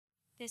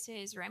This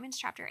is Romans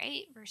chapter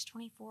 8, verse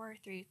 24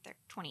 through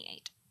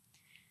 28.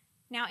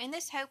 Now in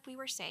this hope we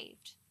were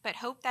saved, but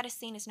hope that is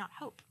seen is not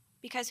hope,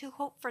 because who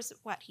hopes for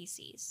what he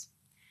sees?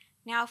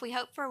 Now if we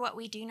hope for what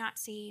we do not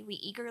see, we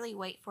eagerly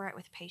wait for it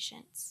with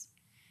patience.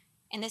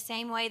 In the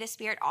same way, the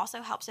Spirit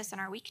also helps us in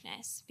our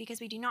weakness, because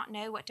we do not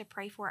know what to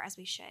pray for as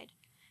we should.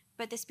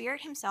 But the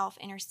Spirit himself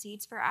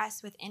intercedes for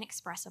us with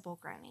inexpressible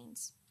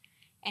groanings.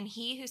 And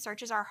he who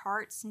searches our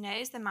hearts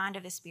knows the mind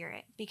of the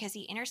Spirit, because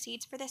he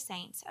intercedes for the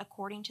saints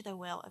according to the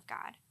will of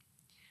God.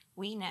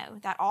 We know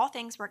that all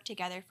things work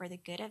together for the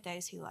good of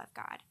those who love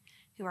God,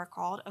 who are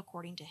called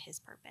according to his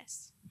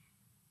purpose.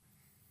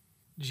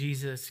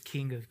 Jesus,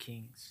 King of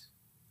Kings,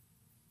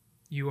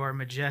 you are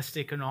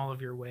majestic in all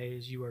of your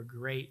ways. You are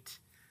great,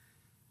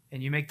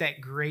 and you make that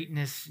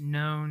greatness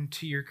known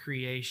to your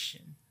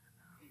creation.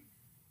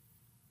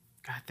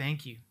 God,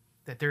 thank you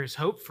that there is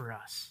hope for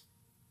us.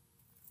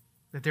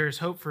 That there is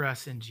hope for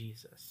us in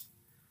Jesus.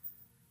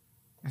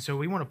 And so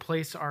we want to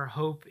place our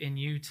hope in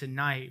you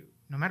tonight,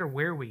 no matter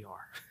where we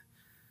are,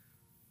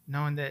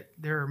 knowing that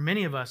there are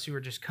many of us who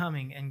are just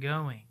coming and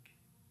going.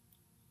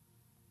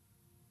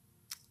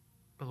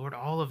 But Lord,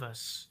 all of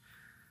us,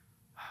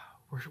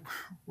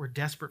 we're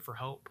desperate for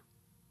hope.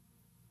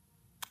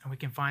 And we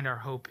can find our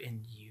hope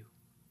in you.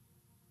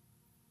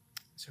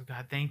 So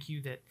God, thank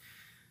you that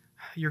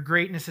your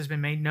greatness has been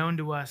made known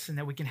to us and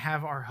that we can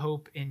have our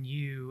hope in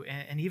you.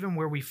 And even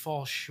where we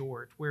fall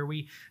short, where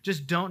we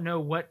just don't know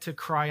what to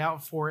cry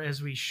out for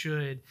as we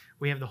should,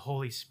 we have the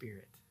Holy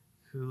Spirit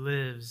who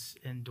lives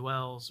and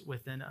dwells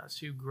within us,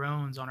 who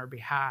groans on our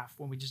behalf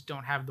when we just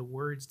don't have the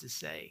words to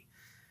say.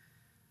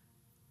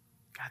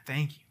 God,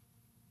 thank you.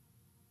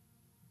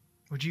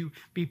 Would you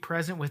be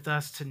present with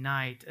us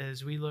tonight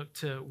as we look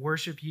to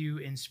worship you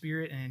in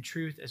spirit and in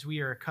truth as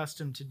we are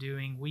accustomed to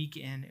doing week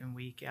in and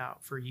week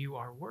out, for you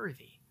are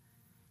worthy,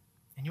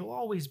 and you'll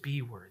always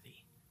be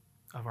worthy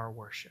of our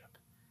worship.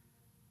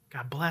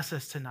 God, bless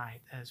us tonight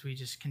as we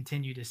just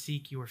continue to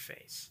seek your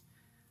face,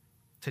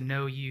 to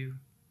know you,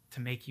 to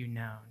make you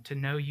known, to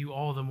know you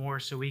all the more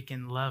so we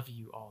can love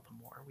you all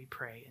the more. We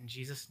pray in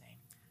Jesus' name,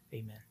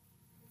 amen.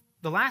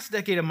 The last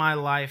decade of my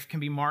life can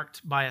be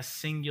marked by a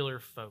singular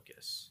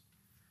focus.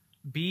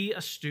 Be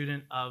a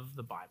student of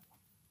the Bible.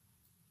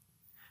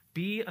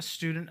 Be a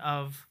student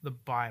of the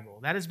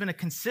Bible. That has been a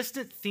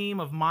consistent theme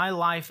of my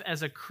life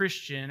as a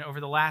Christian over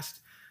the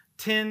last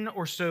 10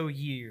 or so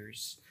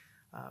years.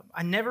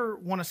 I never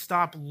want to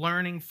stop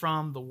learning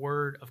from the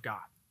Word of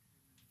God.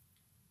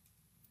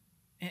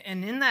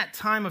 And in that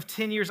time of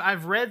 10 years,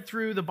 I've read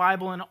through the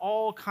Bible in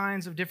all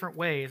kinds of different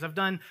ways. I've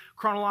done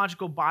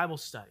chronological Bible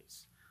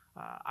studies.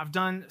 I've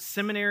done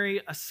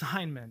seminary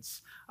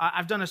assignments.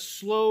 I've done a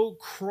slow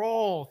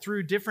crawl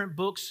through different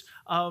books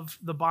of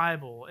the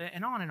Bible,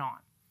 and on and on.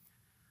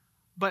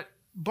 But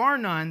bar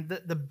none,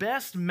 the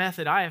best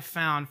method I have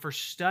found for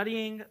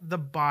studying the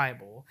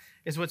Bible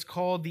is what's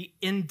called the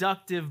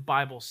inductive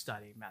Bible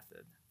study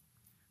method.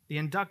 The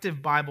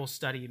inductive Bible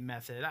study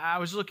method. I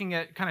was looking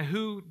at kind of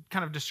who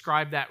kind of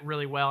described that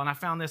really well, and I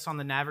found this on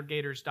the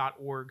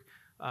navigators.org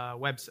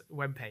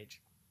webpage.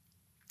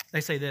 They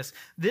say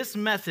this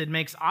method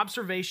makes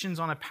observations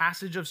on a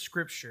passage of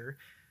Scripture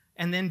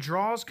and then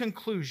draws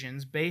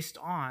conclusions based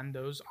on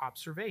those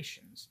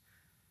observations.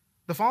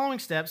 The following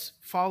steps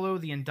follow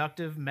the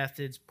inductive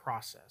method's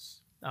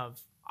process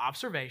of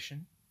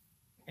observation,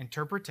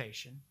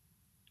 interpretation,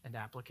 and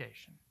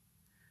application.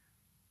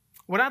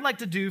 What I'd like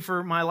to do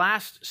for my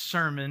last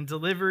sermon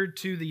delivered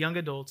to the young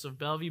adults of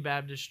Bellevue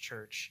Baptist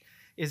Church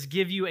is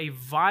give you a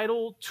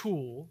vital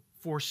tool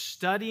for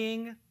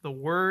studying the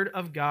Word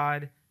of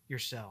God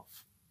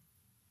yourself.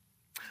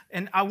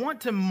 And I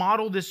want to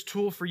model this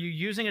tool for you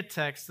using a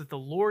text that the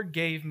Lord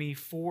gave me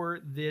for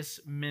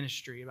this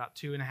ministry about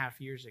 2.5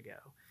 years ago.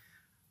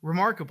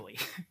 Remarkably,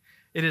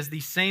 it is the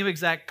same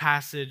exact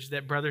passage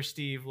that Brother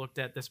Steve looked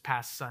at this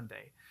past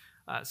Sunday.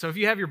 So if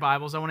you have your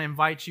Bibles, I want to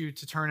invite you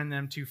to turn in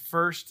them to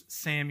 1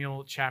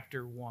 Samuel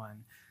chapter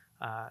 1.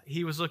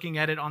 He was looking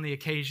at it on the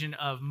occasion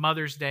of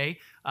Mother's Day.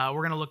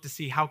 We're going to look to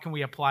see how can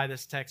we apply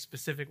this text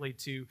specifically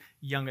to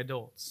young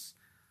adults.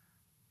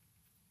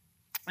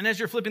 And as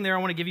you're flipping there, I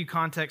want to give you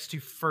context to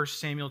 1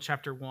 Samuel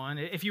chapter 1.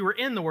 If you were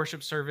in the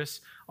worship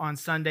service on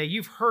Sunday,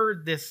 you've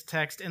heard this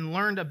text and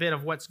learned a bit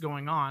of what's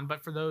going on.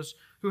 But for those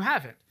who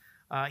haven't,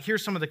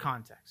 here's some of the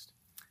context.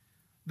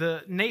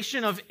 The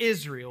nation of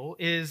Israel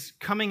is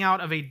coming out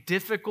of a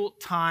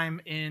difficult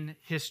time in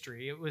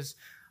history. It was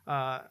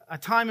a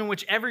time in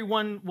which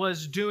everyone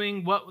was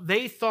doing what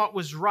they thought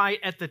was right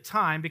at the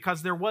time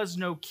because there was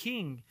no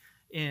king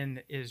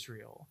in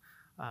Israel.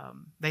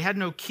 They had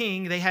no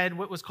king. They had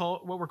what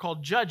were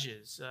called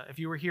judges. If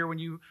you were here when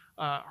you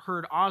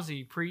heard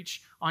Ozzy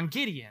preach on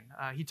Gideon,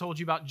 he told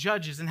you about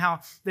judges and how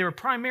they were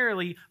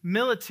primarily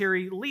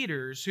military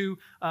leaders who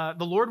the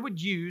Lord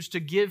would use to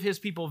give his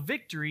people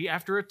victory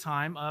after a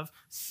time of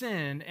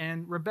sin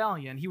and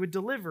rebellion. He would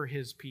deliver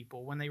his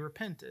people when they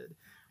repented,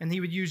 and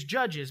he would use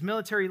judges,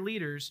 military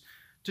leaders,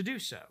 to do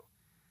so.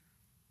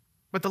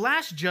 But the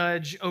last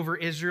judge over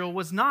Israel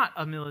was not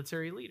a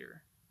military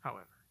leader,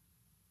 however.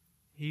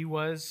 he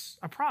was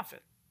a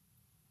prophet.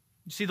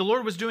 You see, the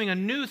Lord was doing a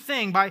new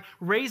thing by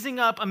raising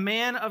up a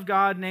man of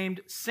God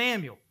named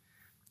Samuel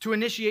to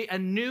initiate a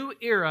new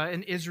era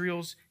in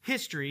Israel's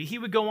history. He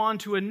would go on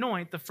to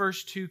anoint the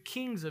first two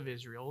kings of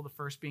Israel, the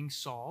first being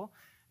Saul,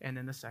 and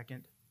then the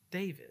second,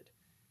 David.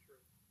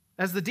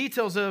 As the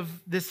details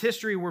of this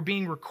history were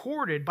being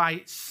recorded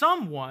by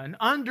someone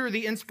under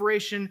the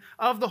inspiration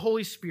of the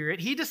Holy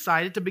Spirit, he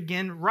decided to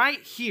begin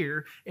right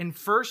here in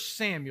 1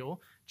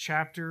 Samuel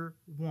chapter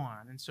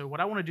 1. And so what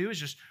I want to do is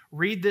just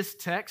read this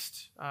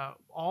text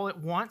all at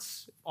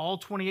once, all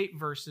 28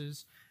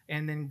 verses,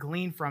 and then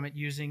glean from it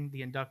using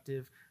the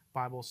inductive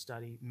Bible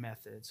study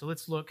method. So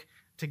let's look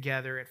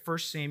together at 1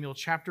 Samuel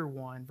chapter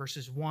 1,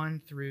 verses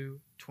 1 through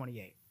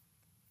 28.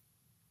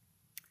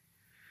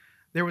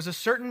 There was a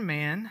certain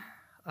man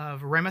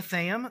of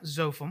Ramathaim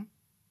Zophim,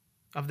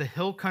 of the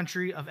hill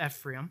country of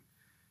Ephraim,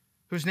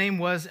 whose name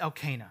was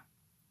Elkanah,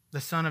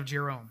 the son of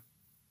Jerome,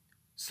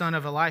 son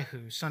of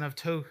Elihu, son of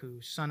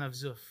Tohu, son of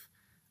Zuph,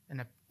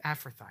 an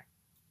Ephrathite.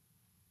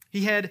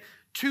 He had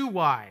 2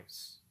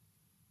 wives.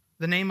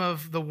 The name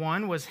of the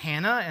one was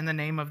Hannah, and the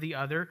name of the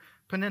other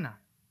Peninnah.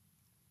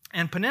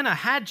 And Peninnah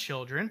had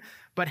children,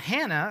 but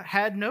Hannah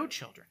had no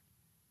children.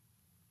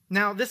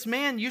 Now, this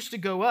man used to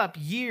go up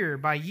year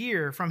by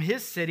year from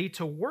his city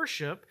to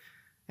worship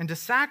and to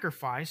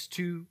sacrifice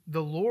to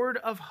the Lord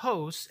of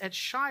hosts at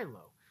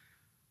Shiloh,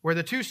 where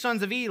the 2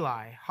 sons of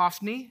Eli,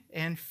 Hophni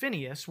and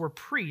Phinehas, were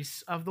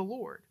priests of the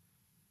Lord.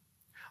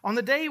 On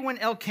the day when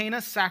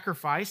Elkanah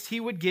sacrificed, he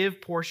would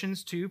give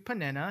portions to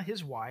Peninnah,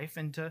 his wife,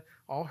 and to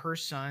all her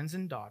sons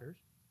and daughters.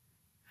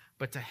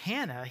 But to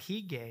Hannah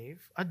he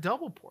gave a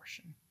double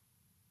portion,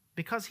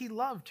 because he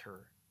loved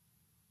her,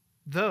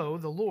 though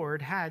the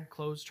Lord had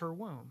closed her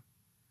womb.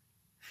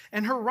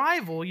 And her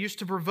rival used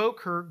to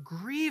provoke her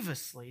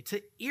grievously,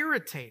 to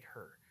irritate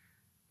her,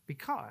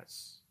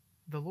 because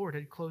the Lord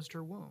had closed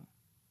her womb.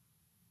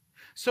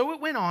 So it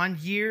went on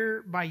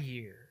year by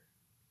year.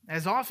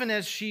 As often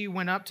as she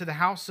went up to the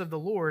house of the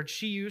Lord,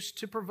 she used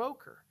to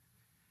provoke her.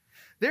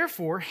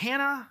 Therefore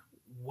Hannah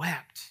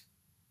wept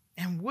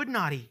and would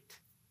not eat.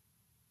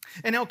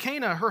 And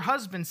Elkanah, her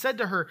husband, said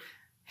to her,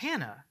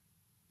 Hannah,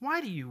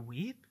 why do you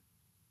weep?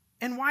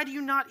 And why do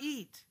you not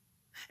eat?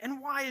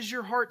 And why is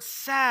your heart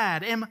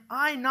sad? Am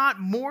I not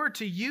more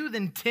to you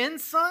than 10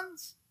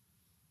 sons?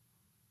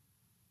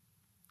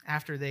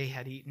 After they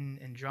had eaten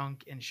and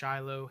drunk in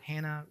Shiloh,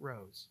 Hannah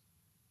rose.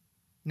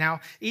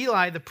 Now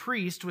Eli the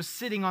priest was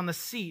sitting on the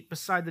seat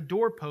beside the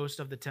doorpost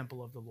of the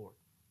temple of the Lord.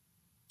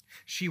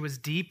 She was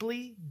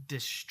deeply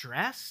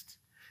distressed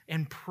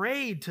and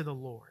prayed to the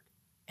Lord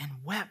and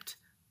wept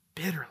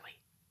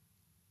bitterly.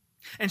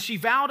 And she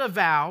vowed a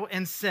vow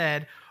and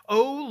said,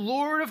 O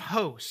Lord of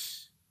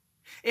hosts,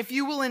 if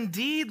you will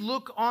indeed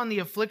look on the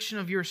affliction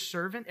of your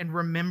servant and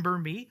remember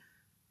me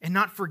and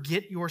not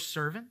forget your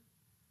servant,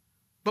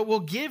 but will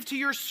give to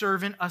your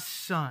servant a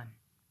son,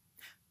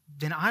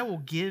 then I will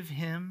give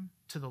him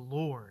to the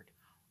Lord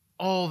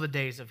all the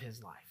days of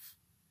his life,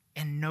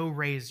 and no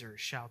razor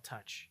shall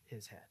touch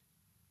his head.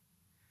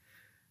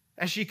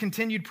 As she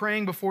continued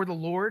praying before the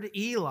Lord,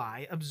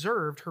 Eli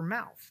observed her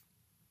mouth.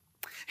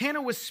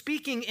 Hannah was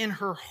speaking in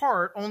her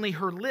heart, only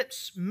her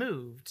lips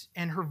moved,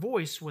 and her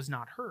voice was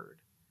not heard.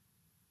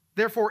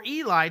 Therefore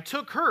Eli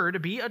took her to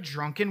be a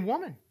drunken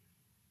woman.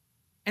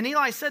 And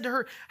Eli said to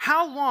her,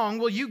 How long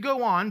will you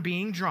go on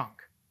being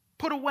drunk?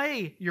 Put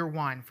away your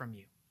wine from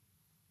you.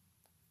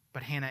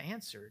 But Hannah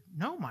answered,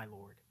 No, my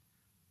lord.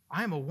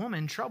 I am a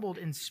woman troubled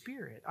in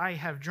spirit. I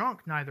have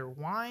drunk neither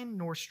wine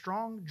nor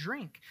strong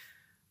drink,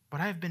 but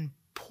I have been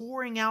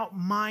pouring out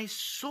my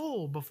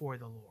soul before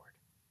the Lord.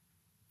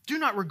 Do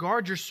not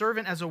regard your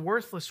servant as a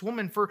worthless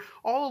woman, for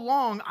all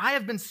along I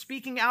have been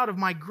speaking out of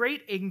my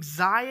great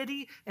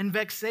anxiety and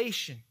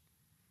vexation.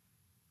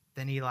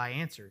 Then Eli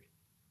answered,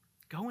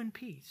 Go in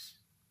peace,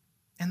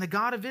 and the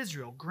God of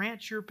Israel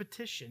grant your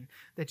petition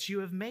that you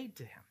have made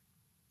to him.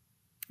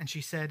 And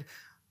she said,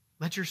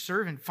 Let your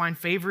servant find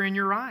favor in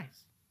your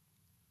eyes.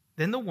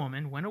 Then the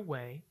woman went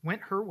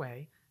her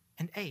way,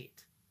 and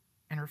ate,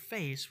 and her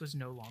face was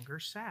no longer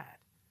sad.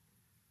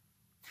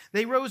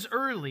 They rose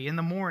early in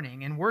the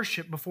morning and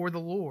worshiped before the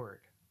Lord.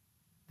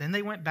 Then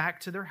they went back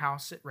to their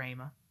house at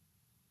Ramah,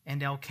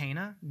 and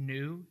Elkanah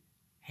knew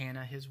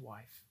Hannah his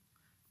wife,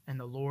 and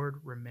the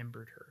Lord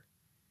remembered her.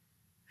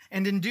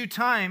 And in due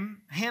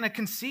time Hannah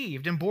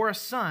conceived and bore a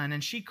son,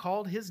 and she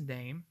called his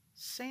name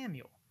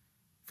Samuel.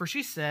 For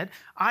she said,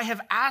 I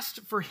have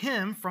asked for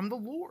him from the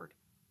Lord.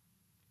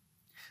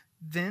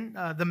 Then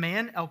the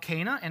man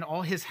Elkanah and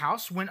all his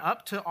house went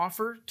up to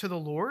offer to the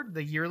Lord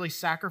the yearly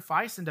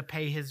sacrifice and to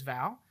pay his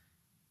vow.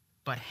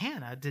 But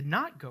Hannah did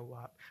not go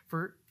up,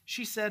 for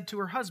she said to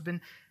her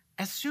husband,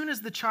 As soon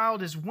as the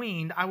child is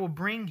weaned, I will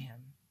bring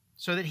him,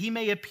 so that he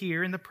may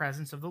appear in the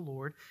presence of the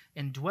Lord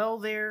and dwell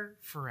there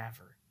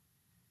forever.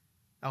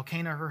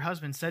 Elkanah, her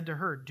husband, said to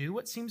her, Do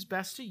what seems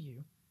best to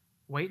you.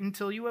 Wait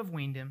until you have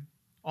weaned him.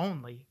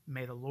 Only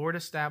may the Lord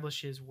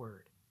establish his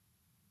word.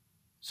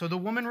 So the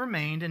woman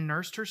remained and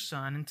nursed her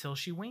son until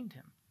she weaned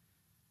him.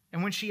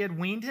 And when she had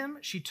weaned him,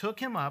 she took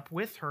him up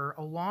with her,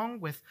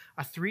 along with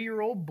a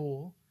 3-year-old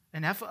bull,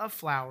 an ephah of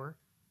flour,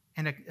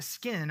 and a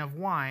skin of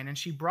wine, and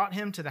she brought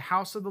him to the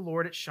house of the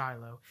Lord at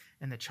Shiloh,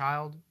 and the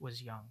child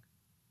was young.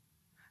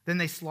 Then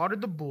they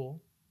slaughtered the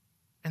bull,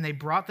 and they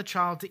brought the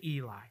child to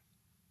Eli.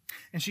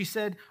 And she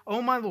said,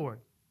 "O my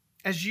Lord,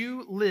 as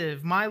you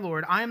live, my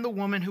Lord, I am the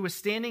woman who was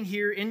standing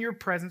here in your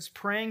presence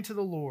praying to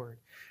the Lord.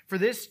 For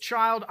this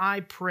child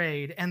I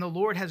prayed, and the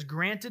Lord has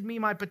granted me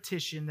my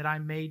petition that I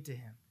made to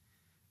him.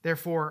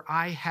 Therefore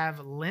I have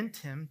lent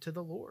him to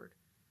the Lord.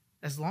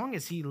 As long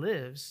as he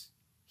lives,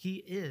 he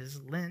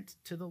is lent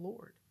to the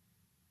Lord."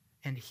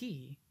 And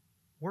he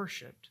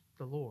worshiped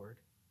the Lord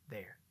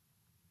there.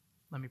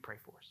 Let me pray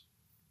for us.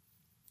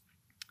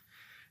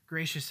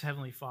 Gracious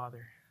Heavenly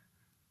Father,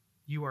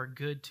 you are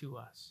good to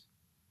us,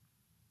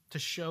 to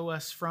show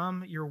us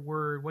from your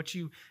word what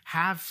you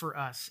have for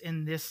us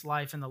in this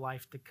life and the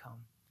life to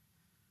come.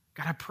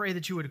 God, I pray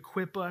that you would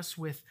equip us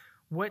with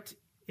what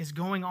is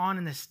going on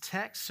in this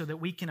text so that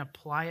we can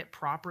apply it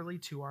properly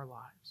to our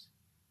lives.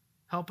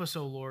 Help us,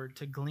 O Lord,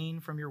 to glean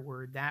from your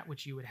word that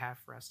which you would have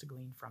for us to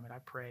glean from it. I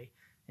pray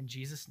in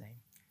Jesus'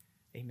 name,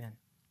 amen.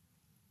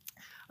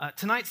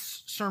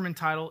 Tonight's sermon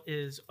title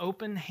is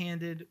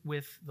Openhanded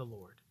with the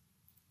Lord.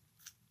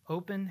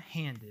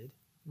 Open-handed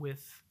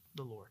with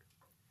the Lord.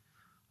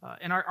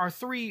 And our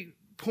 3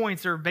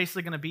 points are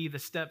basically going to be the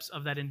steps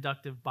of that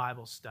inductive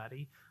Bible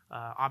study: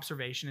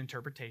 observation,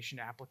 interpretation,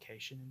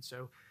 application. And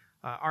so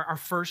our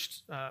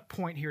first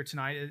point here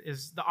tonight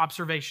is the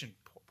observation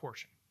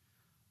portion.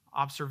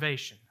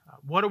 Observation.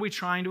 What are we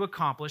trying to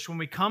accomplish when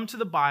we come to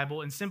the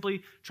Bible and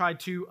simply try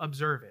to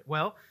observe it?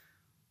 Well,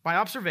 by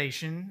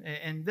observation,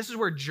 and this is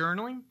where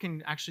journaling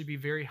can actually be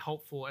very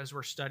helpful as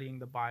we're studying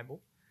the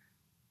Bible.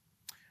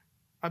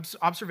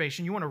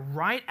 Observation, you want to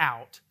write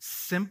out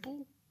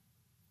simple,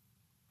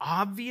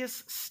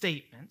 obvious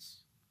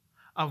statements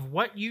of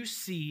what you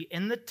see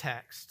in the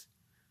text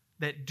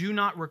that do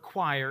not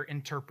require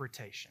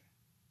interpretation.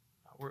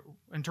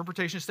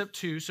 Interpretation is step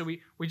 2, so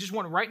we just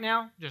want to right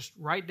now just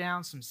write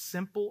down some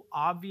simple,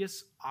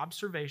 obvious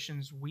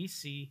observations we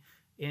see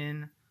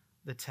in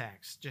the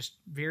text. Just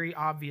very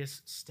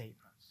obvious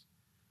statements.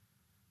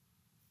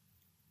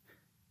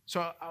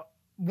 So I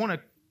want to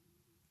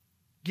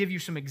give you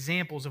some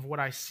examples of what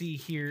I see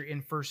here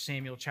in 1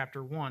 Samuel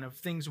chapter 1 of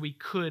things we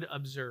could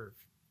observe.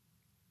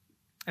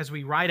 As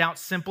we write out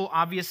simple,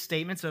 obvious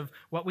statements of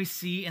what we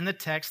see in the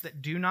text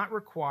that do not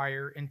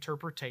require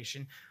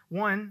interpretation.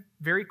 One,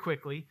 very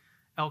quickly,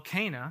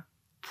 Elkanah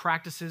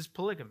practices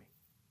polygamy.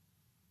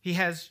 He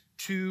has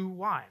 2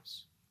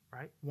 wives,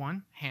 right?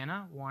 One,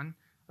 Hannah,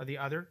 the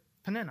other,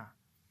 Peninnah.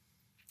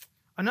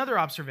 Another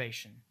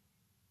observation,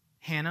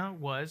 Hannah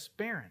was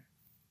barren.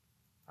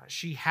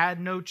 She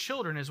had no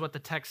children, is what the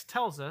text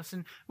tells us,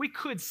 and we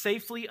could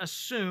safely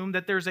assume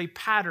that there's a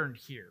pattern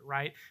here,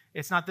 right?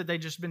 It's not that they've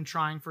just been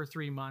trying for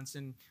 3 months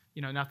and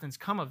nothing's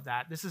come of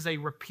that. This is a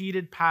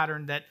repeated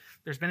pattern that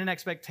there's been an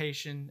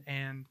expectation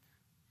and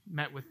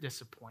met with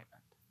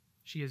disappointment.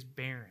 She is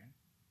barren.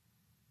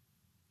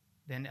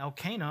 Then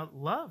Elkanah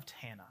loved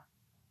Hannah.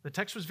 The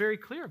text was very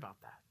clear about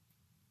that.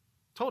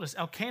 Told us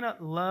Elkanah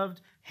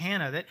loved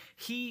Hannah, that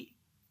he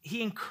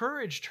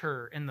encouraged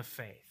her in the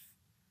faith.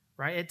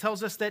 Right? It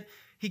tells us that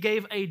he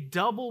gave a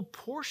double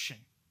portion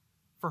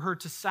for her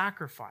to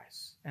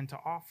sacrifice and to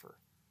offer.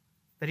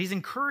 That he's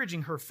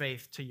encouraging her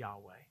faith to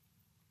Yahweh.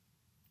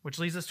 Which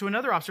leads us to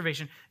another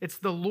observation. It's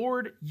the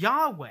Lord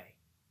Yahweh,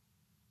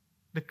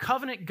 the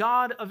covenant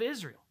God of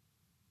Israel,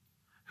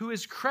 who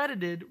is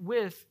credited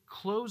with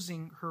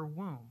closing her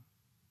womb.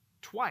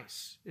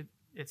 Twice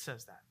it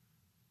says that.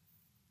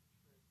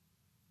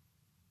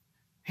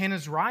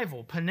 Hannah's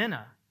rival,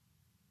 Peninnah,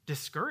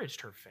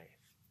 discouraged her faith.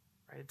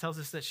 It tells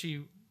us that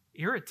she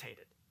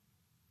irritated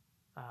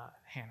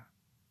Hannah.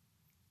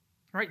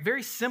 Right?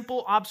 Very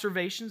simple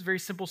observations, very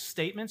simple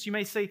statements. You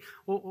may say,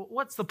 well,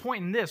 what's the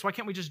point in this? Why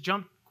can't we just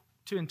jump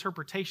to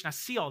interpretation? I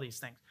see all these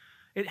things.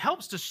 It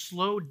helps to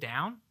slow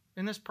down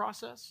in this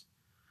process,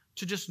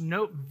 to just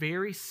note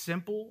very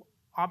simple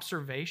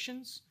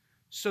observations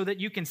so that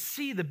you can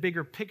see the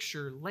bigger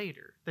picture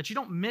later, that you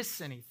don't miss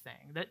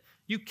anything, that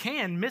you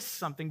can miss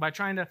something by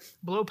trying to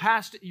blow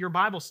past your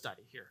Bible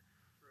study here.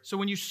 So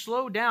when you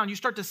slow down, you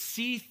start to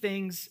see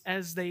things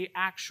as they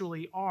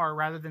actually are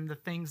rather than the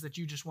things that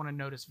you just want to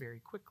notice very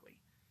quickly.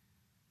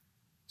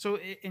 So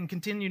in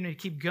continuing to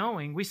keep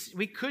going,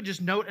 we could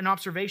just note an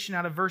observation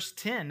out of verse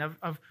 10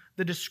 of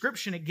the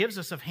description it gives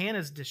us of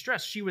Hannah's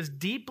distress. She was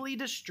deeply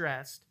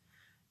distressed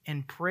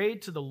and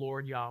prayed to the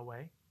Lord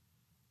Yahweh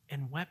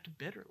and wept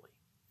bitterly.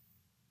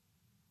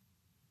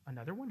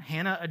 Another one,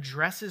 Hannah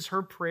addresses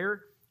her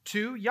prayer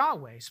to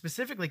Yahweh,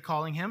 specifically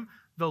calling him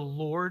the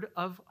Lord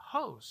of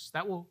hosts.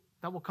 That will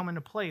come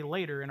into play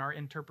later in our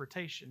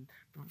interpretation.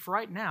 But for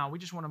right now, we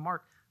just want to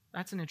mark,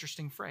 that's an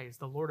interesting phrase,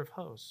 the Lord of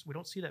hosts. We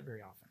don't see that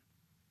very often.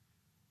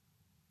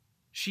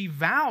 She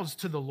vows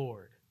to the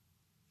Lord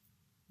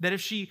that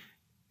if she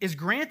is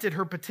granted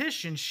her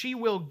petition, she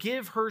will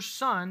give her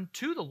son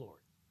to the Lord.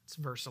 It's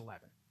verse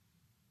 11.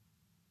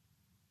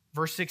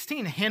 Verse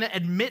 16, Hannah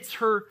admits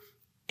her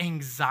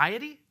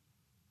anxiety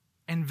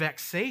and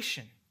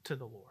vexation to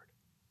the Lord.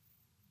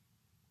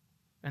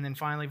 And then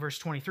finally, verse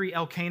 23,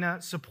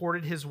 Elkanah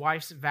supported his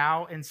wife's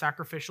vow and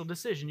sacrificial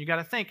decision. You got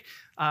to think,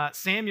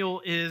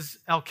 Samuel is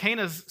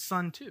Elkanah's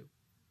son too.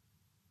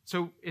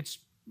 So it's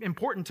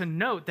important to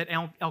note that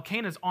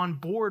Elkanah is on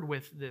board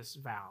with this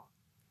vow,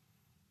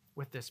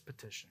 with this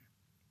petition.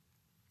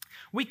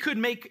 We could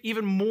make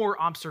even more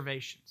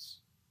observations.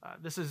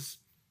 This is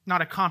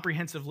not a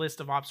comprehensive list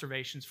of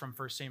observations from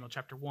 1 Samuel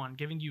chapter 1,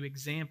 giving you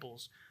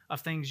examples of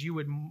things you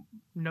would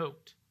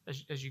note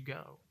as you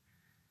go.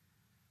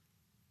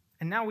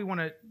 And now we want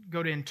to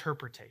go to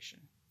interpretation.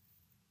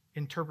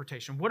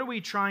 Interpretation. What are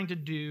we trying to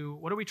do?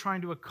 What are we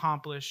trying to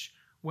accomplish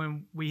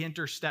when we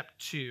enter step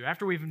 2?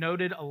 After we've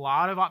noted a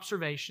lot of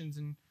observations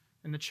in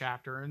the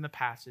chapter, in the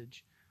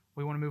passage,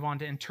 we want to move on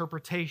to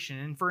interpretation.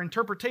 And for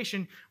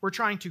interpretation, we're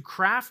trying to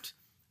craft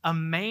a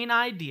main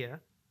idea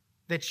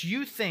that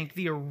you think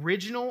the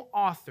original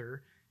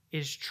author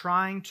is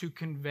trying to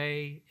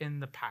convey in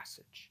the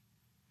passage.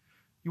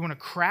 You want to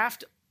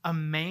craft a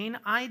main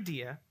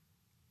idea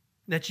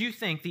that you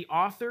think the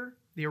author,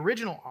 the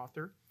original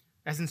author,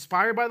 as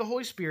inspired by the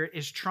Holy Spirit,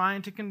 is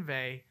trying to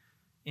convey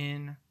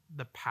in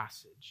the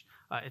passage.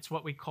 It's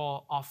what we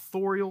call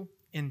authorial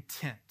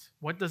intent.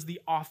 What does the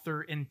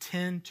author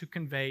intend to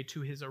convey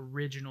to his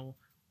original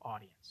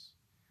audience?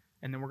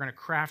 And then we're going to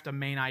craft a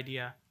main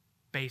idea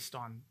based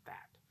on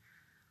that.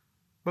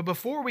 But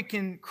before we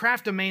can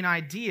craft a main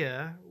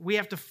idea, we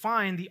have to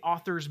find the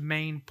author's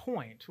main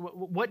point.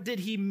 What did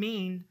he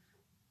mean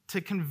to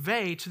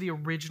convey to the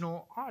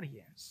original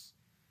audience?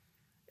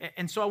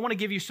 And so I want to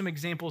give you some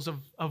examples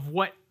of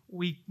what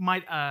we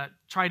might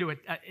try to,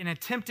 in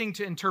attempting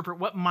to interpret,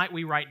 what might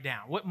we write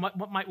down? What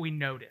might we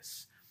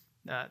notice?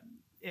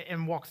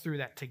 And walk through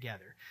that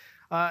together.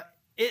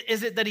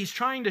 Is it that he's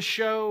trying to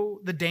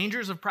show the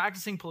dangers of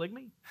practicing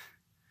polygamy?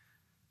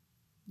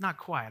 Not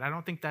quite. I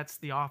don't think that's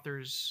the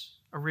author's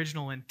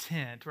original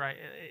intent, right?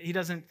 He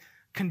doesn't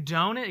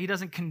condone it. He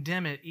doesn't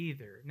condemn it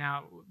either.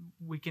 Now,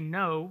 we can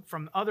know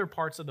from other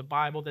parts of the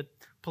Bible that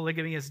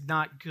polygamy is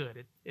not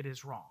good. It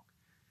is wrong.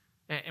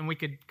 And we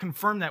could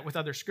confirm that with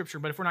other scripture,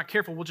 but if we're not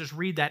careful, we'll just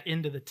read that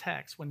into the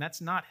text when that's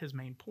not his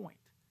main point.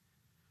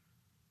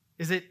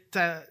 Is it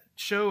to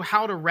show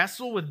how to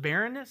wrestle with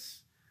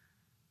barrenness?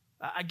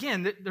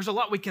 Again, there's a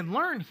lot we can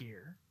learn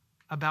here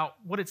about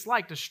what it's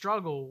like to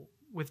struggle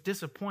with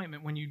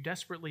disappointment when you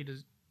desperately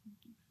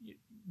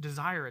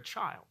desire a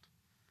child.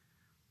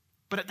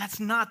 But that's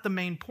not the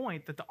main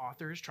point that the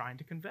author is trying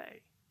to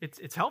convey.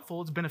 It's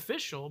helpful, it's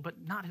beneficial,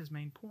 but not his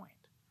main point.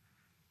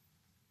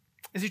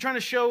 Is he trying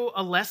to show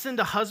a lesson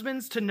to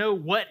husbands to know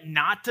what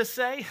not to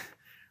say?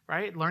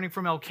 Right? Learning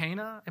from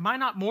Elkanah. Am I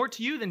not more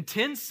to you than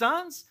 10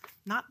 sons?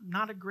 Not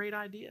a great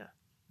idea.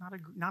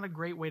 Not a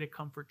great way to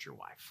comfort your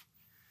wife.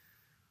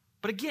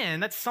 But again,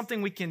 that's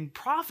something we can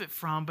profit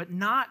from, but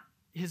not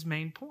his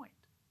main point.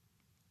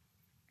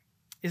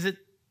 Is it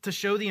to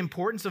show the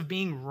importance of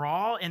being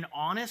raw and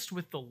honest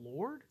with the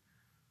Lord?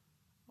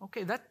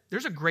 Okay,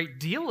 there's a great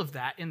deal of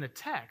that in the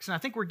text, and I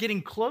think we're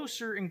getting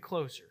closer and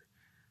closer.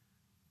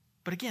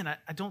 But again,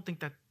 I don't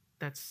think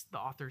that's the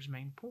author's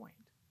main point.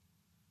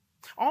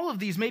 All of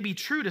these may be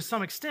true to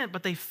some extent,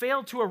 but they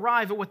fail to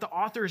arrive at what the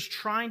author is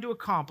trying to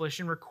accomplish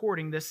in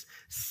recording this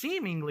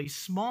seemingly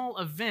small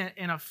event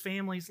in a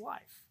family's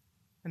life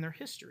and their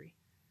history.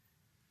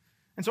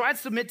 And so I'd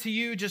submit to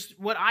you just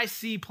what I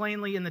see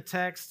plainly in the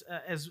text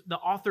as the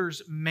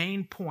author's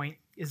main point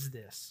is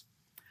this.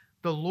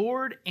 The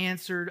Lord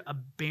answered a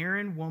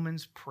barren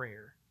woman's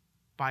prayer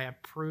by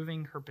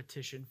approving her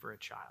petition for a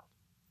child.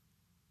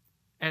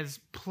 As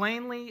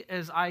plainly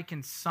as I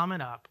can sum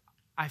it up,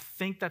 I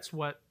think that's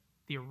what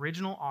the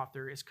original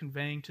author is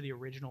conveying to the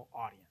original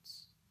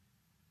audience.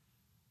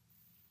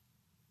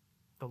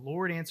 The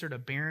Lord answered a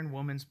barren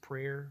woman's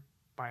prayer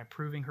by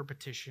approving her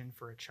petition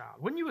for a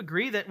child. Wouldn't you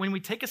agree that when we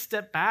take a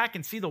step back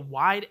and see the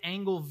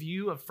wide-angle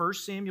view of 1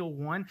 Samuel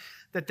 1,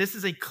 that this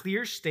is a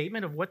clear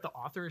statement of what the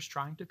author is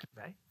trying to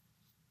convey?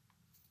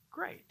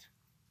 Great.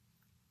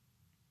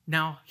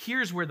 Now,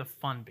 here's where the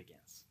fun begins.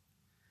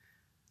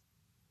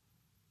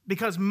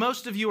 Because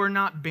most of you are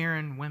not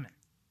barren women.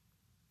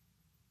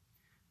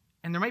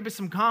 And there might be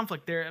some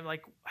conflict there,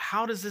 like,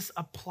 how does this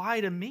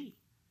apply to me?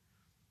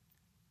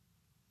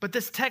 But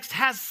this text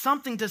has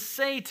something to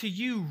say to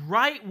you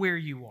right where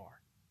you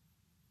are.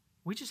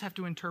 We just have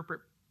to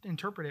interpret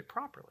it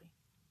properly.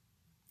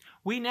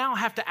 We now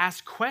have to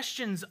ask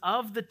questions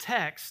of the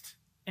text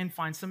and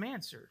find some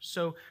answers.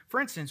 So, for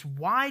instance,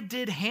 why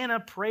did Hannah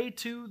pray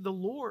to the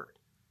Lord?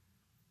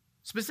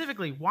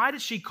 Specifically, why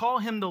did she call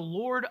him the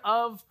Lord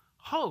of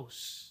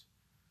hosts?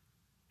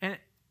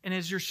 And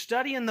as you're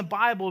studying the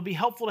Bible, it'd be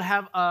helpful to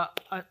have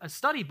a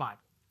study Bible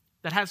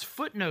that has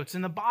footnotes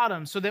in the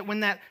bottom so that when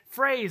that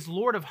phrase,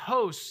 Lord of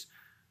hosts,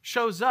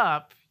 shows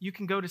up, you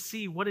can go to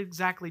see what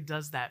exactly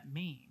does that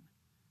mean.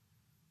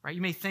 Right?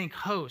 You may think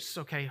hosts,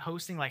 okay,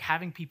 hosting, like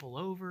having people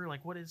over,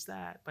 like what is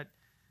that? But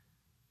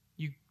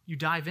you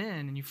dive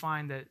in and you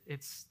find that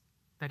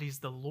he's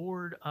the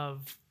Lord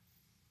of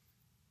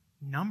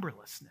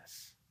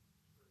numberlessness,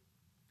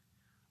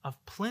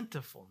 of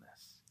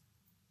plentifulness.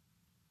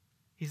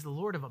 He's the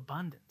Lord of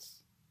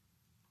abundance.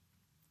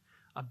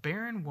 A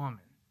barren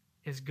woman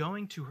is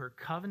going to her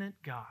covenant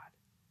God,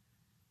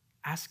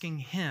 asking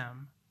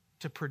him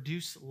to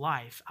produce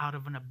life out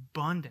of an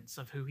abundance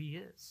of who he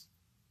is.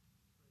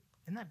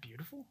 Isn't that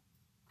beautiful?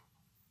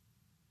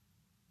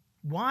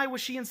 Why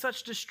was she in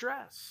such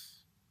distress?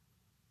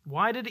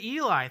 Why did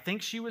Eli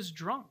think she was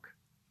drunk?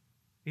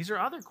 These are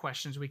other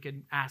questions we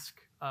could ask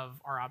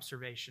of our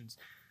observations.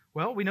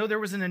 Well, we know there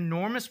was an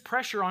enormous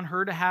pressure on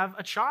her to have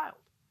a child.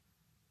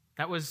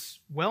 That was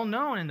well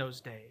known in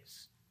those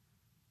days,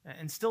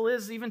 and still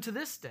is even to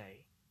this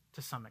day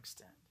to some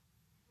extent.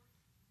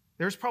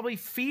 There's probably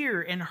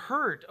fear and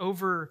hurt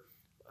over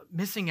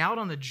missing out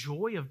on the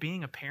joy of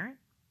being a parent,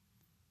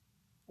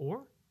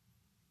 or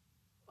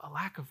a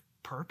lack of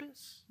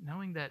purpose,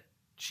 knowing that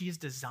she is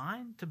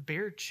designed to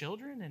bear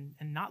children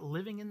and not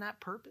living in that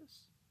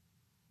purpose.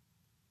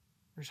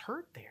 There's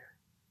hurt there.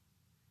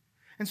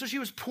 And so she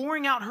was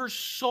pouring out her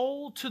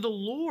soul to the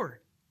Lord.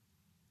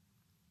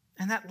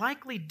 And that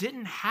likely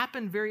didn't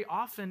happen very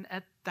often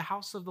at the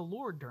house of the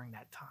Lord during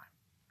that time.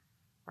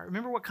 Right?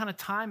 Remember what kind of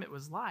time it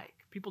was like.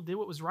 People did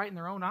what was right in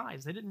their own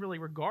eyes. They didn't really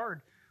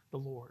regard the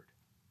Lord.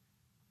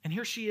 And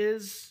here she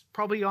is,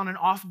 probably on an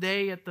off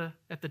day at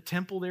the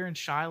temple there in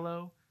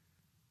Shiloh,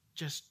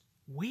 just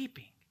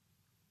weeping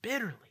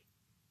bitterly,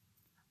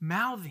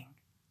 mouthing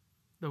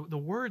the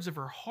words of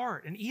her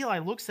heart. And Eli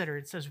looks at her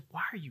and says,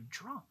 "Why are you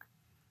drunk?"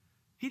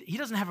 He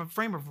doesn't have a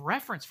frame of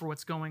reference for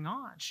what's going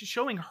on. She's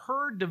showing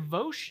her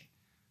devotion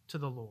to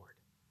the Lord.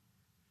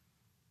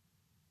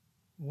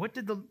 Why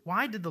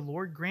did the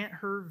Lord grant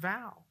her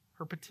vow,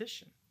 her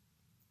petition?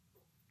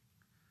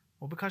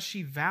 Well, because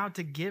she vowed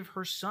to give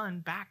her son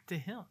back to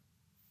him.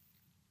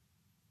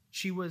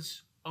 She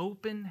was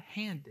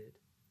open-handed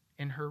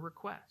in her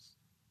request.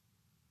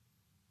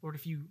 Lord,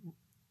 if you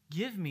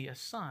give me a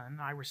son,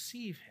 I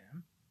receive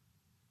him,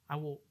 I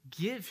will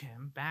give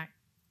him back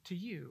to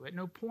you. At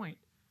no point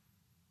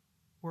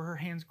were her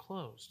hands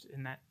closed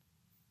in that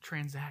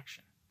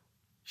transaction.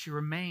 She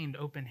remained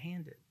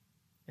open-handed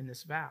in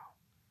this vow.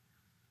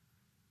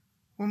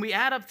 When we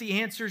add up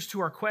the answers to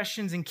our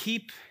questions and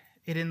keep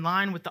it in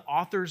line with the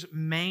author's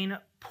main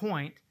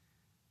point,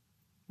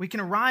 we can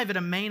arrive at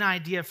a main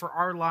idea for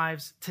our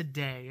lives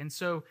today. And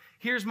so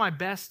here's my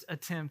best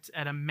attempt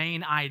at a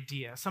main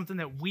idea, something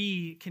that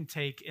we can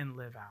take and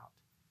live out.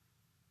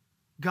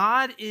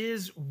 God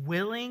is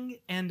willing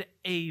and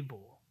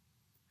able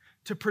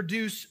to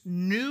produce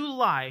new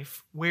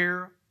life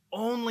where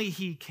only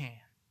he can,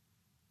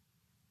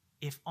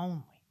 if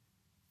only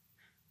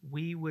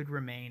we would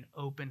remain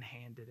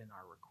open-handed in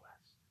our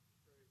request.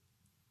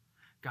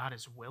 God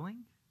is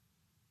willing.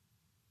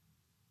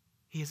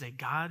 He is a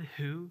God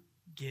who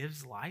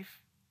gives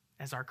life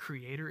as our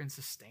creator and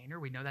sustainer.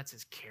 We know that's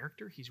his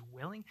character. He's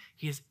willing.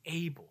 He is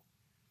able.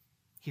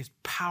 He is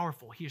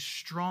powerful. He is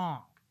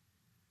strong.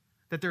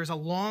 That there's a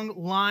long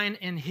line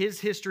in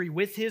his history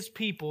with his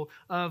people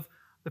of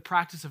the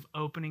practice of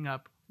opening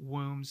up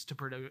wombs to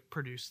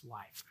produce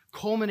life,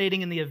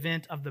 culminating in the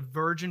event of the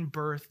virgin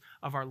birth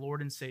of our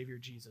Lord and Savior,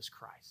 Jesus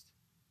Christ.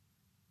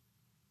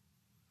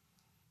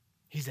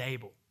 He's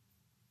able.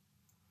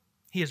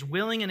 He is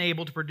willing and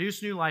able to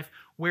produce new life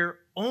where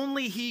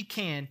only he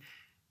can,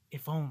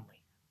 if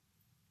only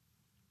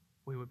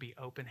we would be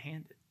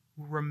open-handed,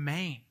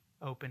 remain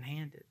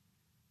open-handed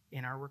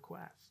in our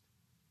request.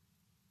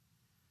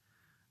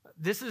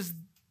 This is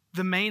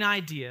the main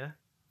idea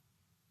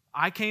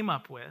I came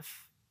up with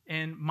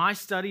in my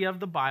study of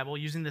the Bible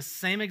using the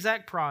same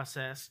exact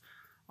process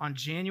on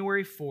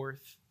January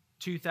 4th,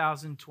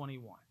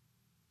 2021.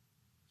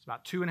 It's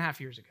about 2.5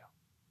 years ago.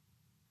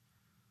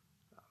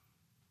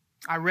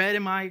 I read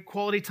in my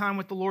quality time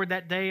with the Lord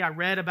that day, I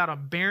read about a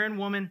barren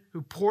woman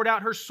who poured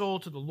out her soul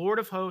to the Lord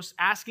of hosts,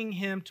 asking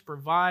him to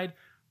provide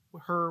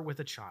her with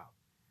a child.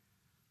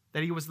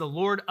 That he was the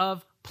Lord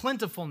of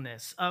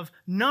plentifulness, of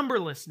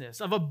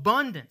numberlessness, of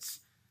abundance.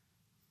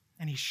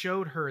 And he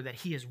showed her that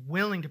he is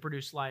willing to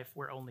produce life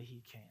where only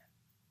he can.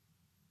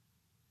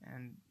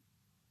 And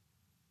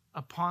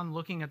upon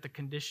looking at the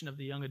condition of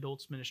the young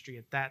adults ministry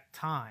at that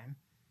time,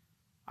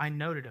 I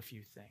noted a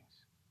few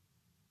things.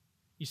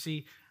 You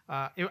see,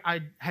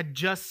 I had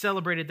just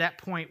celebrated that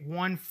point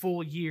 1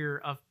 full year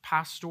of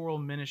pastoral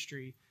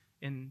ministry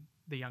in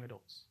the young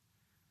adults.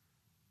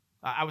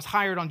 I was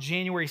hired on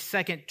January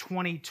 2nd,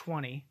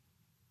 2020,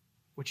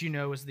 which you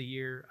know is the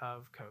year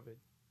of COVID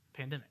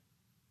pandemic.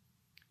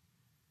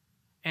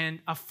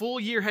 And a full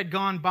year had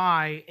gone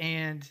by,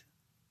 and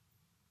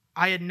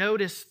I had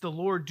noticed the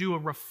Lord do a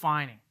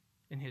refining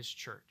in his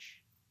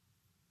church.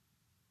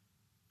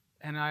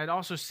 And I had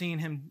also seen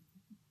him,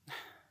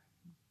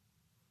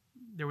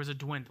 there was a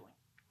dwindling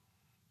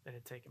that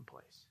had taken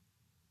place.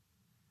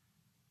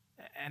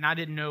 And I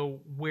didn't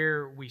know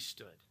where we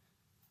stood.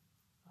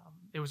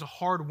 It was a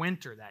hard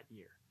winter that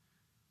year.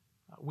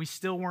 We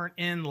still weren't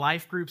in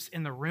life groups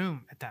in the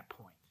room at that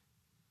point.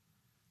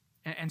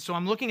 And so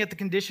I'm looking at the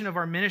condition of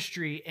our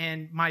ministry,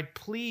 and my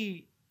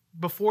plea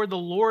before the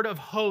Lord of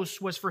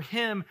hosts was for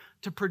him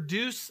to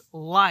produce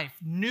life,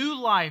 new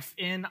life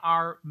in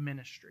our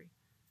ministry.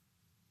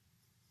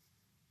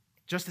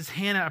 Just as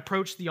Hannah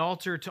approached the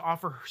altar to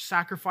offer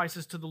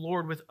sacrifices to the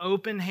Lord with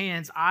open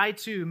hands, I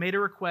too made a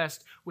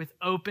request with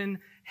open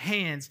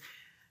hands.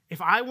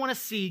 If I want to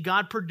see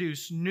God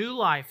produce new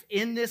life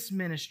in this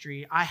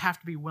ministry, I have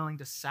to be willing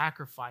to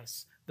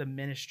sacrifice the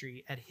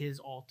ministry at his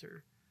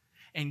altar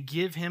and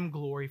give him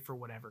glory for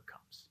whatever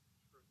comes.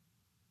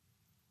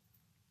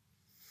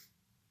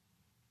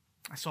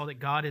 I saw that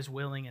God is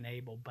willing and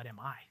able, but am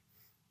I?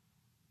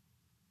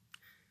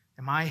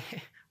 Am I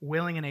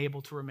willing and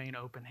able to remain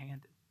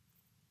open-handed?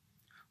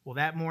 Well,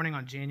 that morning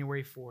on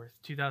January 4th,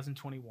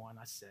 2021,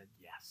 I said,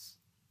 yes.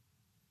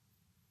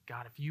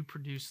 God, if you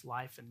produce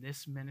life in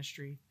this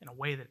ministry in a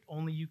way that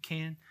only you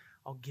can,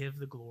 I'll give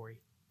the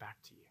glory back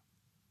to you.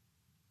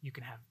 You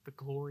can have the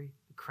glory,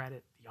 the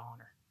credit, the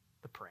honor,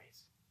 the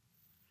praise.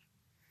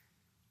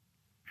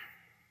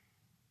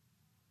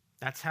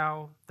 That's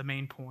how the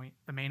main point,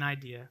 the main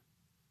idea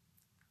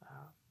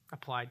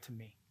applied to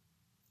me.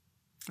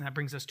 And that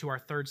brings us to our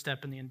third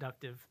step in the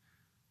inductive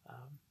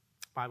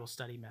Bible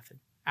study method,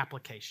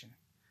 application.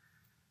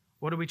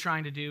 What are we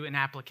trying to do in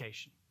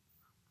application?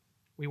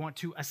 We want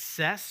to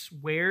assess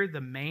where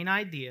the main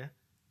idea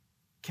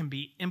can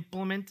be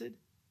implemented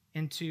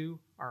into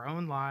our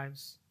own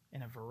lives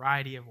in a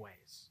variety of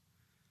ways.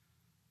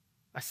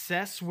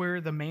 Assess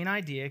where the main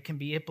idea can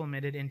be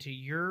implemented into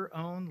your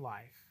own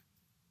life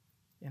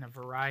in a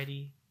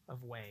variety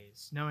of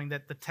ways, knowing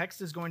that the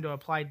text is going to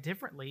apply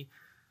differently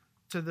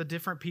to the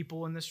different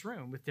people in this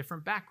room with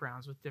different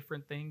backgrounds, with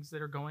different things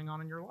that are going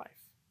on in your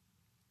life.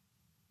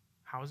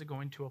 How is it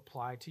going to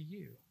apply to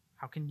you?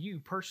 How can you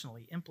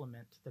personally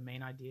implement the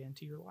main idea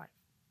into your life?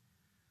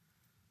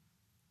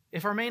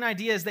 If our main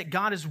idea is that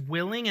God is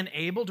willing and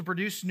able to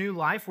produce new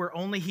life where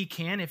only he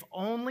can, if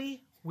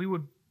only we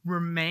would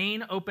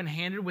remain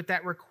open-handed with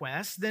that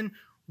request, then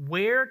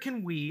where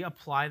can we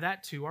apply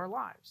that to our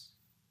lives?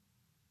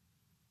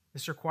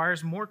 This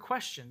requires more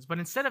questions, but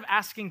instead of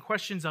asking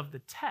questions of the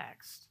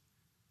text,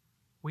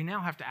 we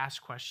now have to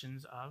ask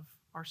questions of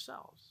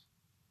ourselves.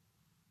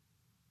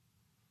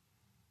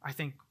 I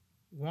think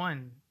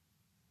one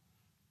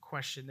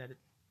question that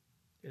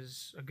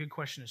is a good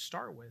question to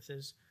start with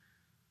is,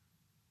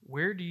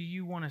 where do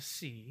you want to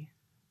see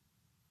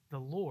the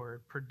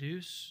Lord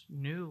produce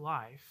new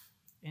life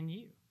in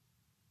you?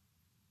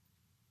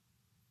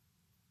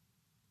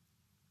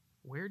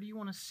 Where do you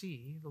want to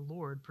see the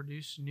Lord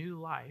produce new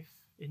life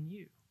in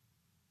you?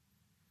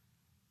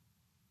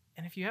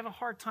 And if you have a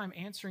hard time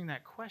answering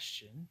that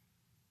question,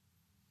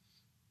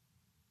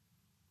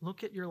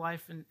 look at your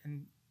life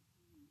and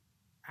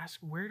ask,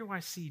 where do I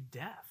see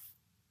death?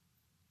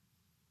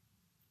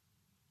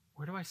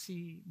 Where do I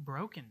see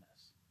brokenness?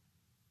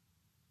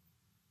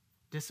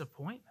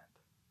 Disappointment?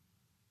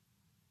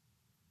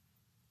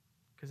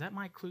 Because that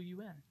might clue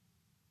you in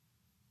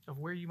of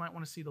where you might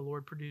want to see the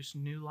Lord produce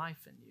new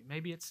life in you.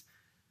 Maybe it's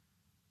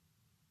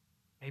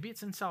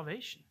in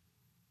salvation.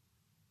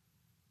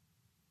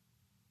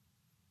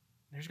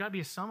 There's got to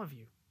be some of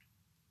you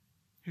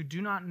who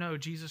do not know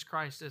Jesus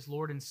Christ as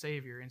Lord and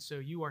Savior, and so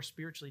you are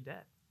spiritually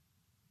dead.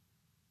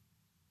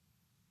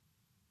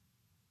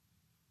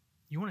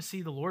 You want to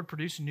see the Lord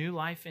produce new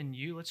life in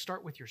you? Let's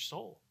start with your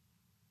soul,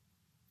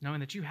 knowing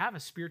that you have a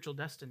spiritual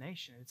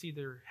destination. It's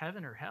either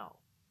heaven or hell.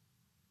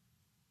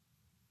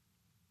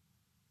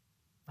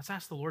 Let's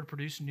ask the Lord to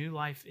produce new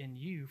life in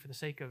you for the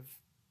sake of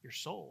your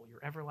soul,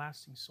 your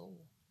everlasting soul.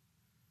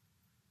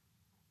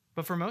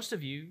 But for most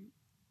of you,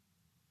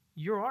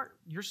 you're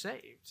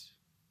saved.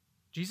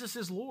 Jesus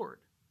is Lord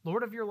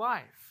of your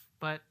life,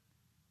 but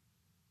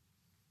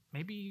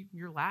maybe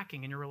you're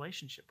lacking in your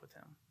relationship with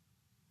him,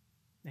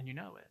 and you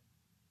know it.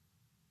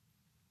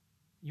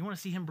 You want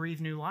to see him breathe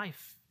new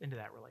life into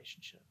that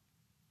relationship.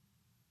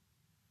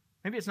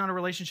 Maybe it's not a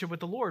relationship with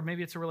the Lord.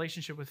 Maybe it's a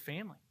relationship with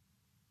family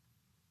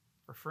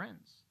or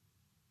friends.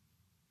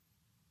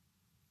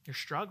 You're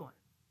struggling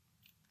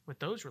with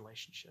those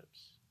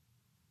relationships.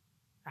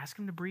 Ask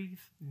him to breathe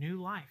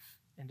new life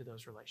into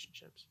those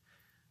relationships.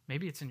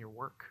 Maybe it's in your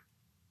work.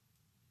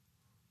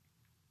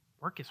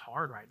 Work is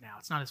hard right now.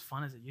 It's not as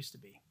fun as it used to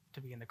be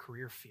in the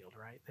career field,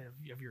 right,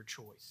 of your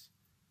choice.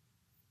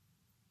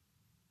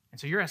 And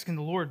so you're asking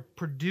the Lord,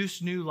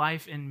 produce new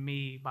life in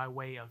me by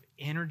way of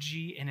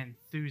energy and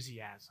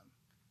enthusiasm.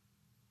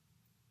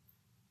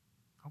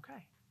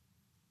 Okay.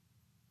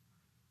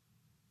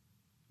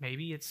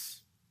 Maybe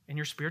it's in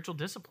your spiritual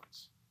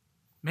disciplines.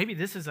 Maybe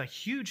this is a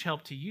huge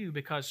help to you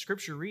because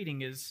scripture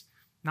reading is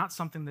not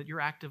something that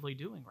you're actively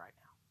doing right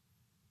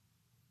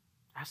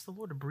now. Ask the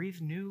Lord to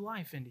breathe new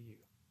life into you.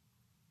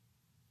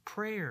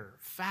 Prayer,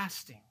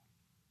 fasting,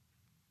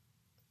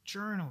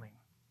 journaling.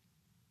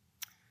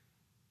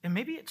 And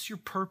maybe it's your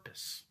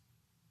purpose,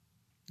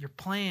 your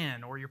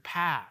plan, or your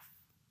path.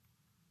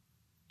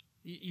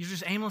 You're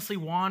just aimlessly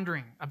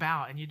wandering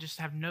about and you just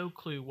have no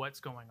clue what's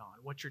going on,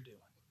 what you're doing.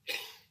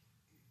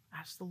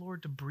 Ask the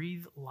Lord to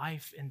breathe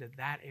life into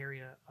that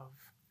area of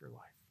your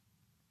life.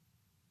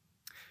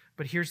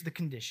 But here's the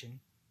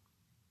condition.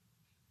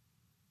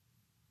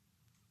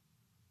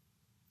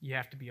 you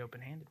have to be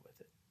open-handed with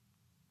it.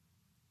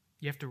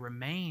 You have to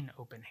remain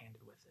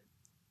open-handed with it.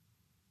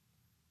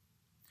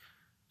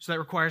 So that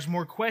requires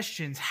more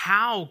questions.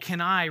 How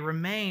can I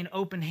remain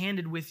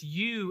open-handed with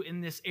you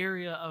in this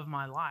area of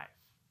my life?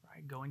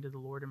 Right? Going to the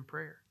Lord in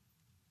prayer.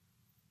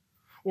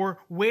 Or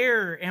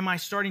where am I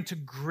starting to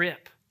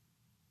grip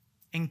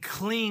and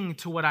cling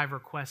to what I've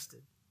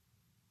requested?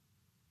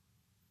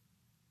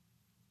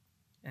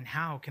 And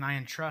how can I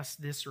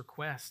entrust this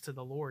request to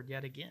the Lord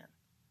yet again?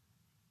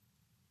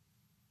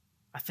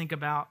 I think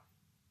about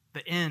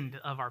the end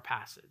of our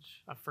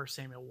passage of 1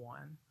 Samuel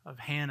 1, of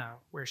Hannah,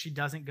 where she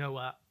doesn't go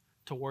up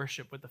to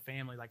worship with the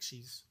family like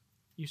she's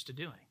used to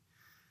doing.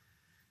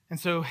 And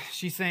so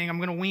she's saying, I'm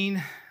going to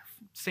wean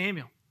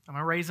Samuel. I'm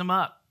going to raise him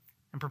up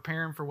and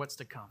prepare him for what's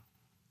to come.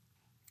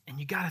 And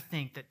you got to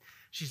think that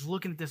she's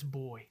looking at this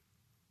boy.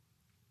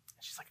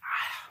 And she's like,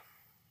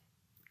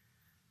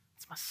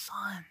 it's my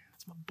son.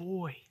 It's my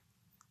boy.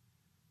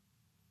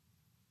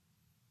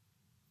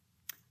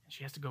 And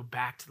she has to go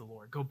back to the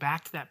Lord, go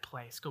back to that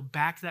place, go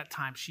back to that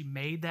time. She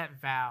made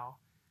that vow,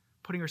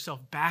 putting herself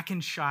back in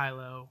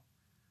Shiloh,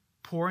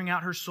 pouring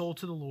out her soul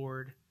to the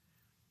Lord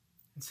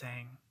and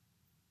saying,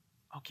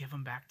 I'll give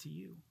him back to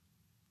you.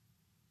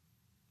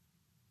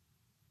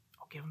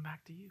 I'll give him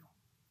back to you.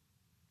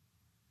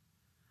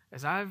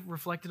 As I've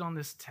reflected on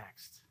this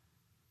text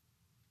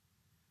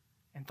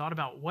and thought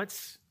about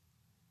what's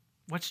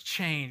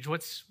changed,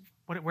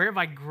 where have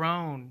I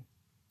grown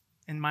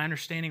in my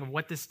understanding of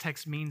what this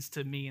text means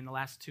to me in the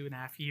last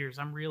 2.5 years,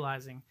 I'm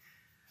realizing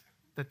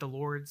that the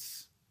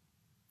Lord's,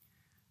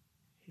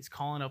 he's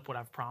calling up what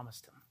I've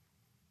promised him.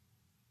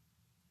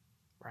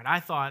 Right?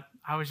 I thought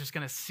I was just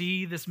going to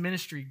see this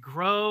ministry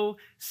grow,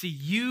 see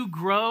you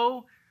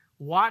grow,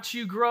 watch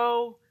you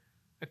grow,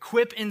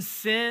 equip and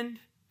send,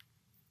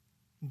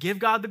 give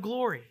God the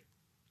glory.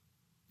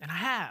 And I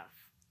have,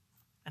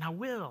 and I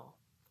will.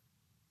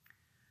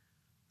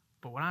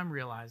 But what I'm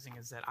realizing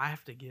is that I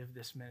have to give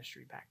this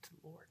ministry back to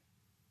the Lord.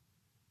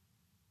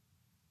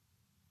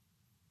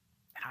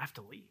 And I have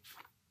to leave.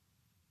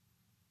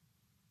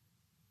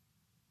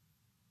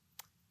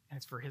 And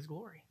it's for his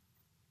glory.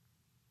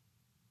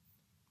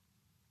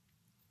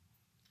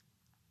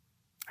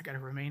 I got to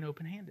remain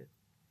open-handed.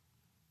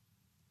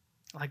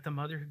 Like the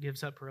mother who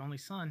gives up her only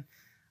son,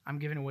 I'm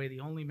giving away the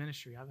only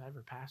ministry I've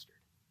ever pastored.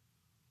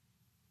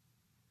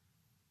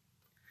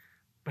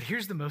 But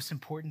here's the most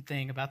important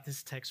thing about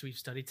this text we've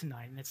studied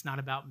tonight, and it's not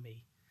about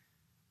me.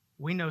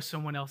 We know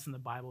someone else in the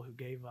Bible who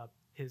gave up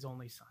his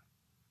only son.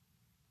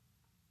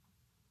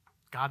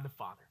 God the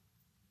Father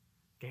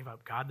gave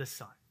up God the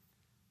Son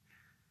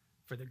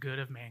for the good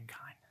of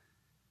mankind.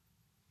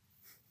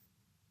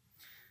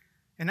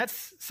 And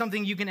that's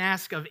something you can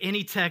ask of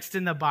any text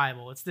in the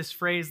Bible. It's this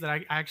phrase that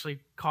I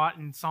actually caught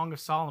in Song of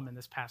Solomon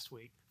this past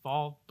week, of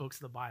all books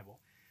of the Bible.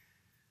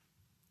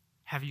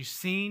 Have you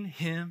seen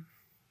him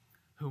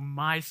whom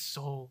my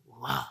soul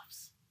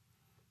loves?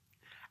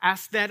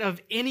 Ask that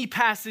of any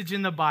passage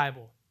in the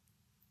Bible,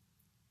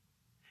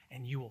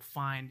 and you will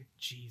find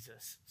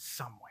Jesus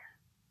somewhere.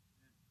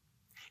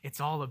 It's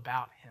all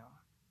about him.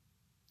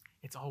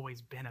 It's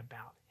always been about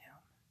him.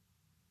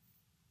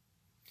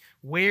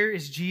 Where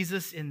is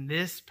Jesus in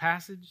this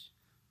passage?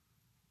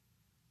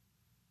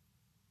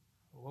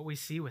 What we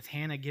see with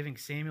Hannah giving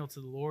Samuel to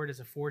the Lord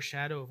is a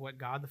foreshadow of what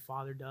God the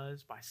Father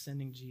does by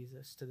sending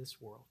Jesus to this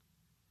world.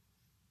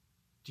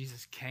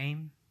 Jesus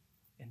came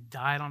and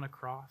died on a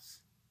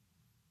cross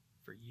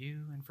for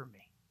you and for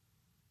me.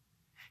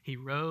 He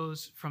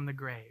rose from the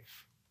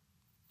grave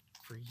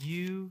for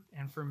you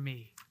and for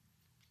me.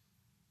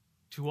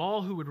 To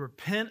all who would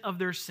repent of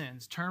their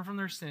sins, turn from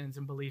their sins,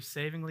 and believe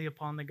savingly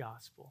upon the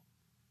gospel,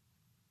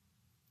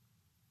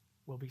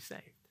 will be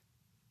saved.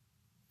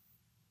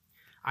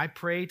 I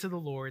pray to the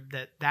Lord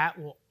that that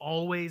will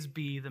always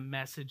be the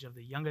message of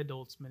the young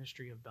adults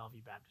ministry of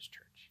Bellevue Baptist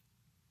Church.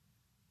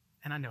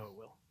 And I know it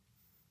will.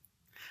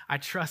 I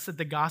trust that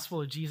the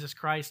gospel of Jesus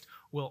Christ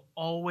will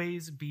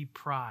always be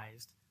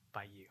prized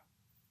by you,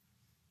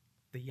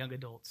 the young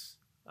adults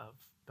of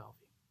Bellevue.